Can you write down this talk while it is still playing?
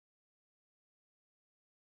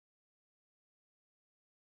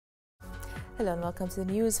Hello and welcome to the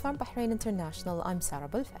news from Bahrain International. I'm Sarah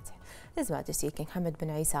Bulletin. His Majesty King Hamad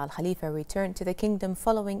bin Isa Al Khalifa returned to the kingdom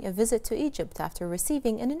following a visit to Egypt after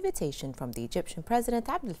receiving an invitation from the Egyptian President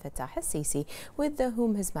Abdel Fattah al-Sisi, with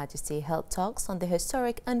whom His Majesty held talks on the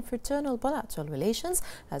historic and fraternal bilateral relations,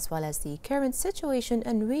 as well as the current situation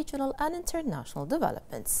and regional and international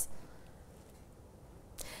developments.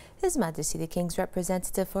 His Majesty the King's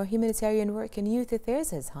representative for humanitarian work and youth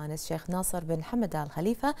affairs, His Highness Sheikh Nasser bin Hamad Al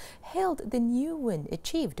Khalifa, hailed the new win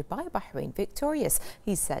achieved by Bahrain Victorious.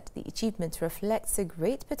 He said the achievement reflects the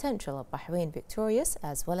great potential of Bahrain Victorious,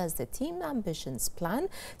 as well as the team ambitions plan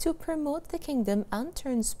to promote the kingdom and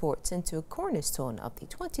turn sports into a cornerstone of the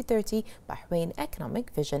 2030 Bahrain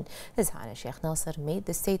economic vision. His Highness Sheikh Nasser made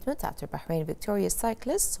the statement after Bahrain Victorious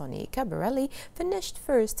cyclist Sonny Cabarelli finished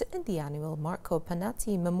first in the annual Marco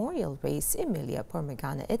Panatti Memorial Race Emilia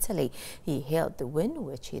Romagna, Italy. He hailed the win,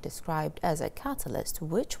 which he described as a catalyst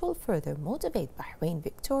which will further motivate Bahrain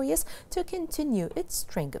Victorious to continue its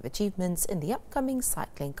string of achievements in the upcoming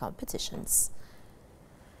cycling competitions.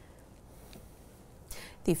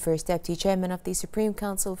 The first Deputy Chairman of the Supreme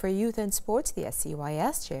Council for Youth and Sports, the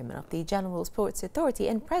SCYS, Chairman of the General Sports Authority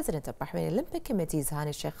and President of Bahrain Olympic Committee, His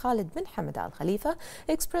Highness Sheikh Khalid bin Hamad Al Khalifa,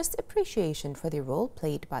 expressed appreciation for the role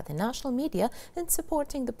played by the national media in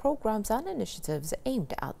supporting the programs and initiatives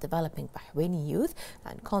aimed at developing Bahraini youth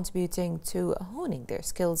and contributing to honing their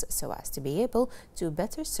skills so as to be able to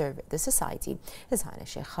better serve the society. His Highness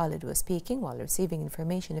Sheikh Khalid was speaking while receiving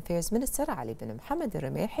Information Affairs Minister Ali bin Mohammed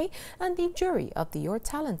Al-Ramehi and the jury of the Your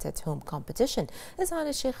Talent at Home competition. His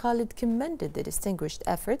Highness Sheikh Khalid commended the distinguished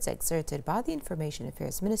efforts exerted by the Information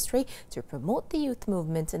Affairs Ministry to promote the youth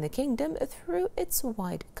movement in the kingdom through its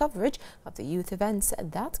wide coverage of the youth events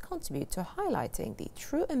that contribute to highlighting the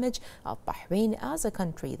true image of Bahrain as a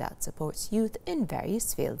country that supports youth in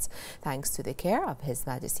various fields. Thanks to the care of His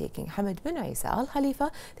Majesty King Hamad bin Isa Al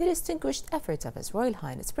Khalifa, the distinguished efforts of His Royal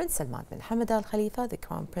Highness Prince Salman bin Hamad Al Khalifa, the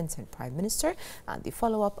Crown Prince and Prime Minister, and the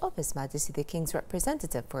follow-up of His Majesty the King's representative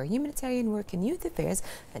for Humanitarian Work and Youth Affairs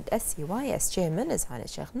and SCYS Chairman, His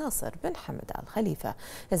Highness Sheikh Nasser bin Hamad Al Khalifa.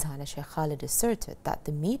 His Highness Sheikh Khalid asserted that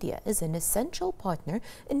the media is an essential partner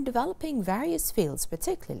in developing various fields,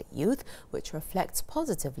 particularly youth, which reflects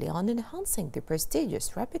positively on enhancing the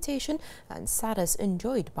prestigious reputation and status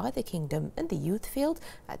enjoyed by the kingdom in the youth field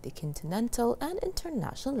at the continental and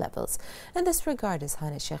international levels. In this regard, His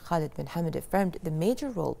Highness Sheikh Khalid bin Hamad affirmed the major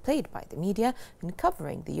role played by the media in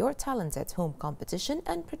covering the Your Talent at Home competition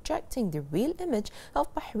and projecting the real image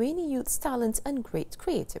of Bahraini youth's talents and great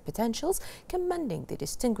creative potentials, commending the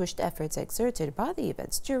distinguished efforts exerted by the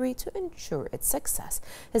event's jury to ensure its success.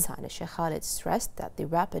 His Highness Sheikh Khalid stressed that the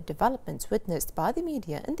rapid developments witnessed by the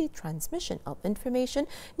media in the transmission of information,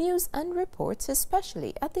 news and reports,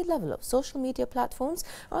 especially at the level of social media platforms,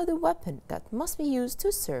 are the weapon that must be used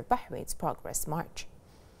to serve Bahrain's progress march.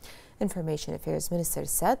 Information Affairs Minister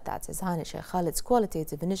said that His Highness Sheikh Khalid's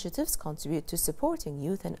qualitative initiatives contribute to supporting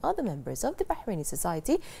youth and other members of the Bahraini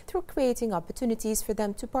society through creating opportunities for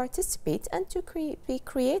them to participate and to be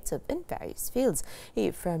creative in various fields. He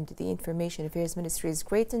affirmed the Information Affairs Ministry's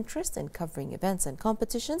great interest in covering events and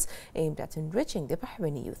competitions aimed at enriching the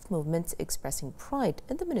Bahraini youth movement, expressing pride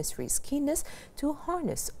in the Ministry's keenness to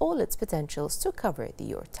harness all its potentials to cover the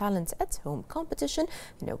Your Talent at Home competition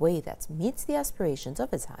in a way that meets the aspirations of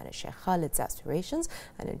His Highness Sheikh Khalid's aspirations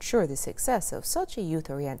and ensure the success of such a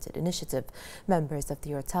youth-oriented initiative. Members of the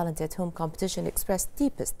Your Talent at Home competition expressed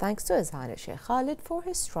deepest thanks to His Highness Sheikh Khalid for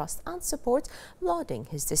his trust and support, lauding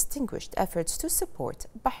his distinguished efforts to support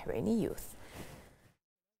Bahraini youth.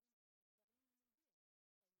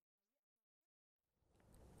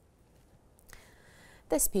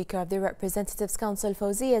 The Speaker of the Representatives Council,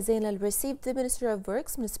 Fawzia Zainal, received the Minister of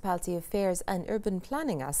Works, Municipality Affairs and Urban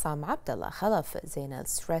Planning, Assam Abdullah Khalaf. Zainal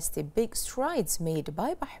stressed the big strides made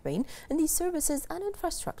by Bahrain in the services and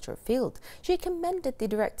infrastructure field. She commended the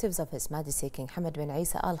directives of His Majesty King Hamad bin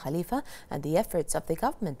Isa Al Khalifa and the efforts of the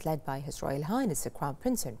government led by His Royal Highness the Crown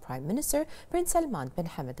Prince and Prime Minister Prince Salman bin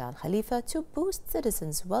Hamad Al Khalifa to boost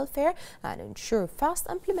citizens' welfare and ensure fast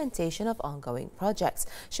implementation of ongoing projects.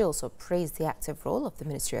 She also praised the active role of the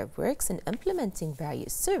Ministry of Works in implementing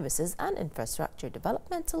various services and infrastructure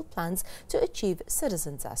developmental plans to achieve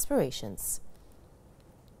citizens' aspirations.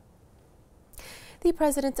 The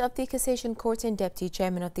President of the Cassation Court and Deputy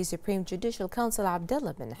Chairman of the Supreme Judicial Council,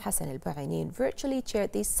 Abdullah bin Hassan al-Bahrain, virtually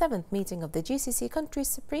chaired the 7th meeting of the GCC country's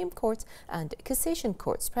Supreme Court and Cassation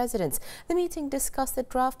Court's presidents. The meeting discussed the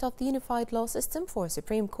draft of the Unified Law System for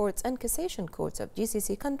Supreme Courts and Cassation Courts of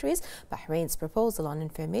GCC countries, Bahrain's proposal on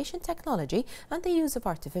information technology and the use of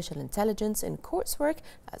artificial intelligence in courts work,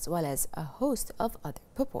 as well as a host of other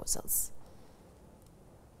proposals.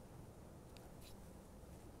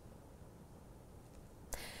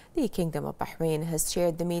 The Kingdom of Bahrain has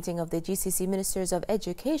chaired the meeting of the GCC Ministers of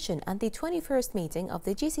Education and the 21st meeting of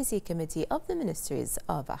the GCC Committee of the Ministries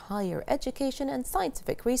of Higher Education and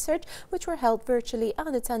Scientific Research, which were held virtually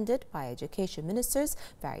and attended by education ministers,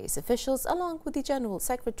 various officials, along with the General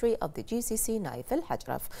Secretary of the GCC, Naif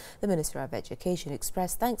Al-Hajraf. The Minister of Education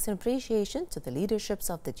expressed thanks and appreciation to the leaderships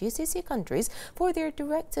of the GCC countries for their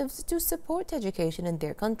directives to support education in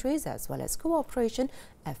their countries as well as cooperation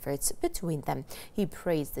efforts between them. He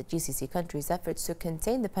praised the GCC countries' efforts to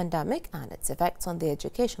contain the pandemic and its effects on the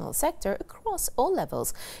educational sector across all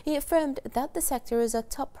levels. He affirmed that the sector is a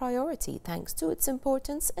top priority thanks to its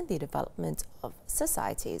importance in the development of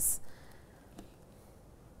societies.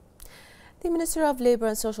 The Minister of Labour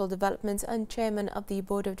and Social Development and Chairman of the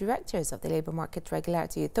Board of Directors of the Labour Market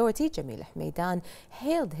Regulatory Authority, Jamil Ahmeidan,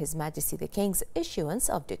 hailed His Majesty the King's issuance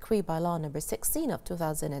of Decree by Law No. 16 of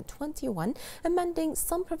 2021, amending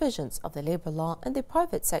some provisions of the Labour Law in the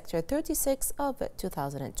Private Sector 36 of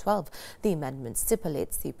 2012. The amendment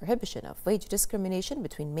stipulates the prohibition of wage discrimination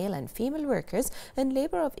between male and female workers in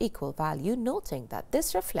labour of equal value, noting that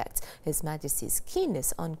this reflects His Majesty's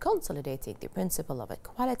keenness on consolidating the principle of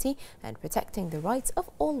equality and protecting the rights of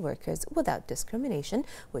all workers without discrimination,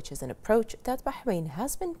 which is an approach that Bahrain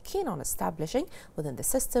has been keen on establishing within the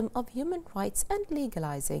system of human rights and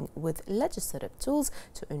legalizing with legislative tools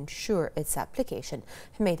to ensure its application.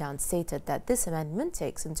 Ahmeidan stated that this amendment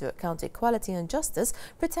takes into account equality and justice,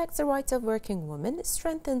 protects the rights of working women,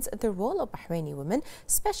 strengthens the role of Bahraini women,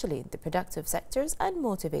 especially in the productive sectors, and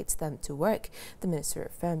motivates them to work. The minister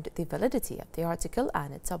affirmed the validity of the article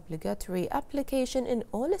and its obligatory application in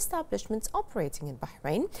all establishments operating in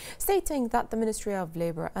Bahrain, stating that the Ministry of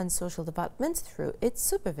Labour and Social Development, through its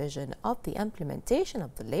supervision of the implementation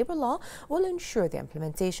of the labour law, will ensure the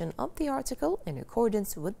implementation of the article in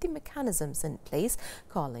accordance with the mechanisms in place,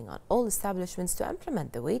 calling on all establishments to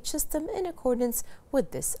implement the wage system in accordance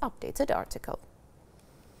with this updated article.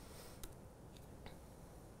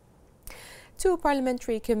 Two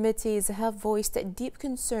parliamentary committees have voiced deep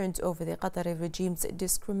concerns over the Qatari regime's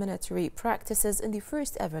discriminatory practices in the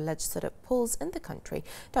first ever legislative polls in the country.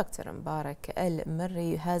 Dr. Mubarak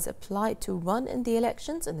Al-Marri has applied to run in the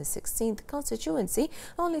elections in the 16th constituency,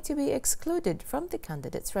 only to be excluded from the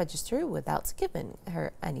candidates register without giving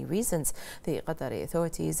her any reasons. The Qatari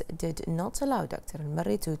authorities did not allow Dr.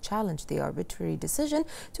 Al-Marri to challenge the arbitrary decision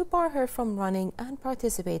to bar her from running and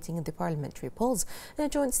participating in the parliamentary polls. In a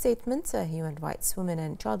joint statement, Human Rights, Women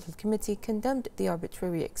and Childhood Committee condemned the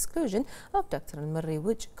arbitrary exclusion of Dr. Al-Marri,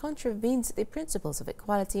 which contravenes the principles of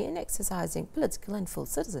equality in exercising political and full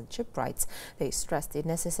citizenship rights. They stressed the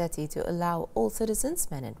necessity to allow all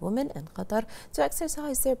citizens, men and women in Qatar, to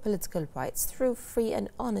exercise their political rights through free and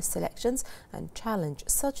honest elections and challenge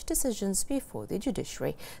such decisions before the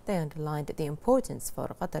judiciary. They underlined the importance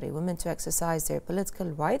for Qatari women to exercise their political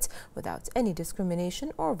rights without any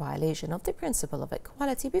discrimination or violation of the principle of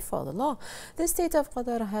equality before the law. The state of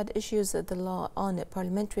Qatar had issued the law on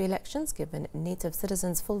parliamentary elections, giving native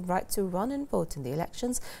citizens full right to run and vote in the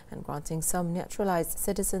elections and granting some naturalized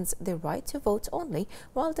citizens the right to vote only,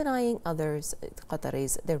 while denying others,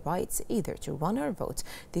 Qataris, the rights either to run or vote.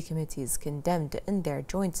 The committees condemned in their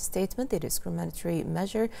joint statement the discriminatory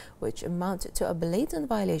measure, which amount to a blatant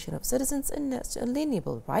violation of citizens'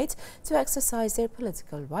 inalienable right to exercise their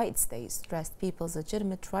political rights. They stressed people's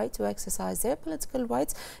legitimate right to exercise their political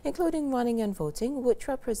rights, including running and voting, which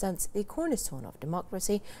represents the cornerstone of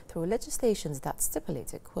democracy, through legislations that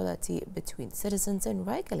stipulate equality between citizens and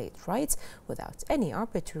regulate rights without any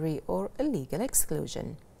arbitrary or illegal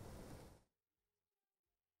exclusion.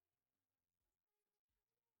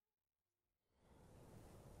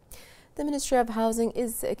 The Ministry of Housing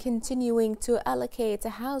is continuing to allocate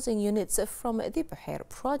housing units from the Bahrain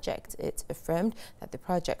project. It affirmed that the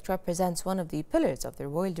project represents one of the pillars of the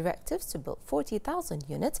Royal Directives to build 40,000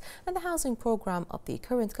 units, and the housing program of the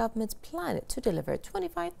current government planned to deliver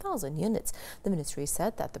 25,000 units. The ministry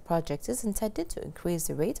said that the project is intended to increase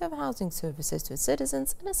the rate of housing services to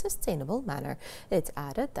citizens in a sustainable manner. It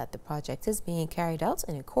added that the project is being carried out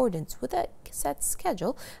in accordance with a set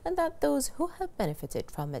schedule and that those who have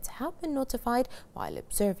benefited from it have been notified while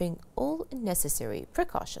observing all necessary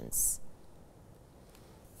precautions.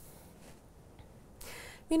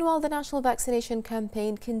 Meanwhile, the national vaccination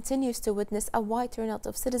campaign continues to witness a wide turnout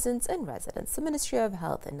of citizens and residents. The Ministry of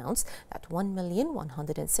Health announced that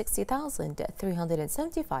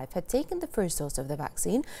 1,160,375 had taken the first dose of the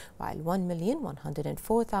vaccine, while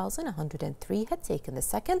 1,104,103 had taken the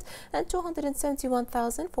second, and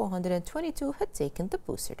 271,422 had taken the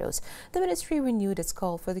booster dose. The ministry renewed its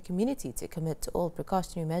call for the community to commit to all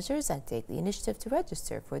precautionary measures and take the initiative to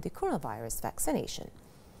register for the coronavirus vaccination.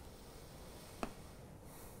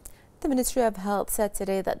 The Ministry of Health said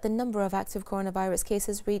today that the number of active coronavirus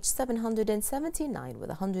cases reached 779, with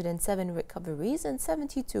 107 recoveries and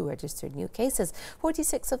 72 registered new cases.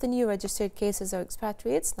 46 of the new registered cases are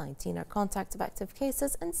expatriates, 19 are contact of active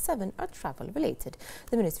cases, and 7 are travel-related.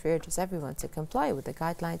 The ministry urges everyone to comply with the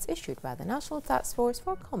guidelines issued by the National Task Force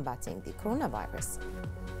for combating the coronavirus.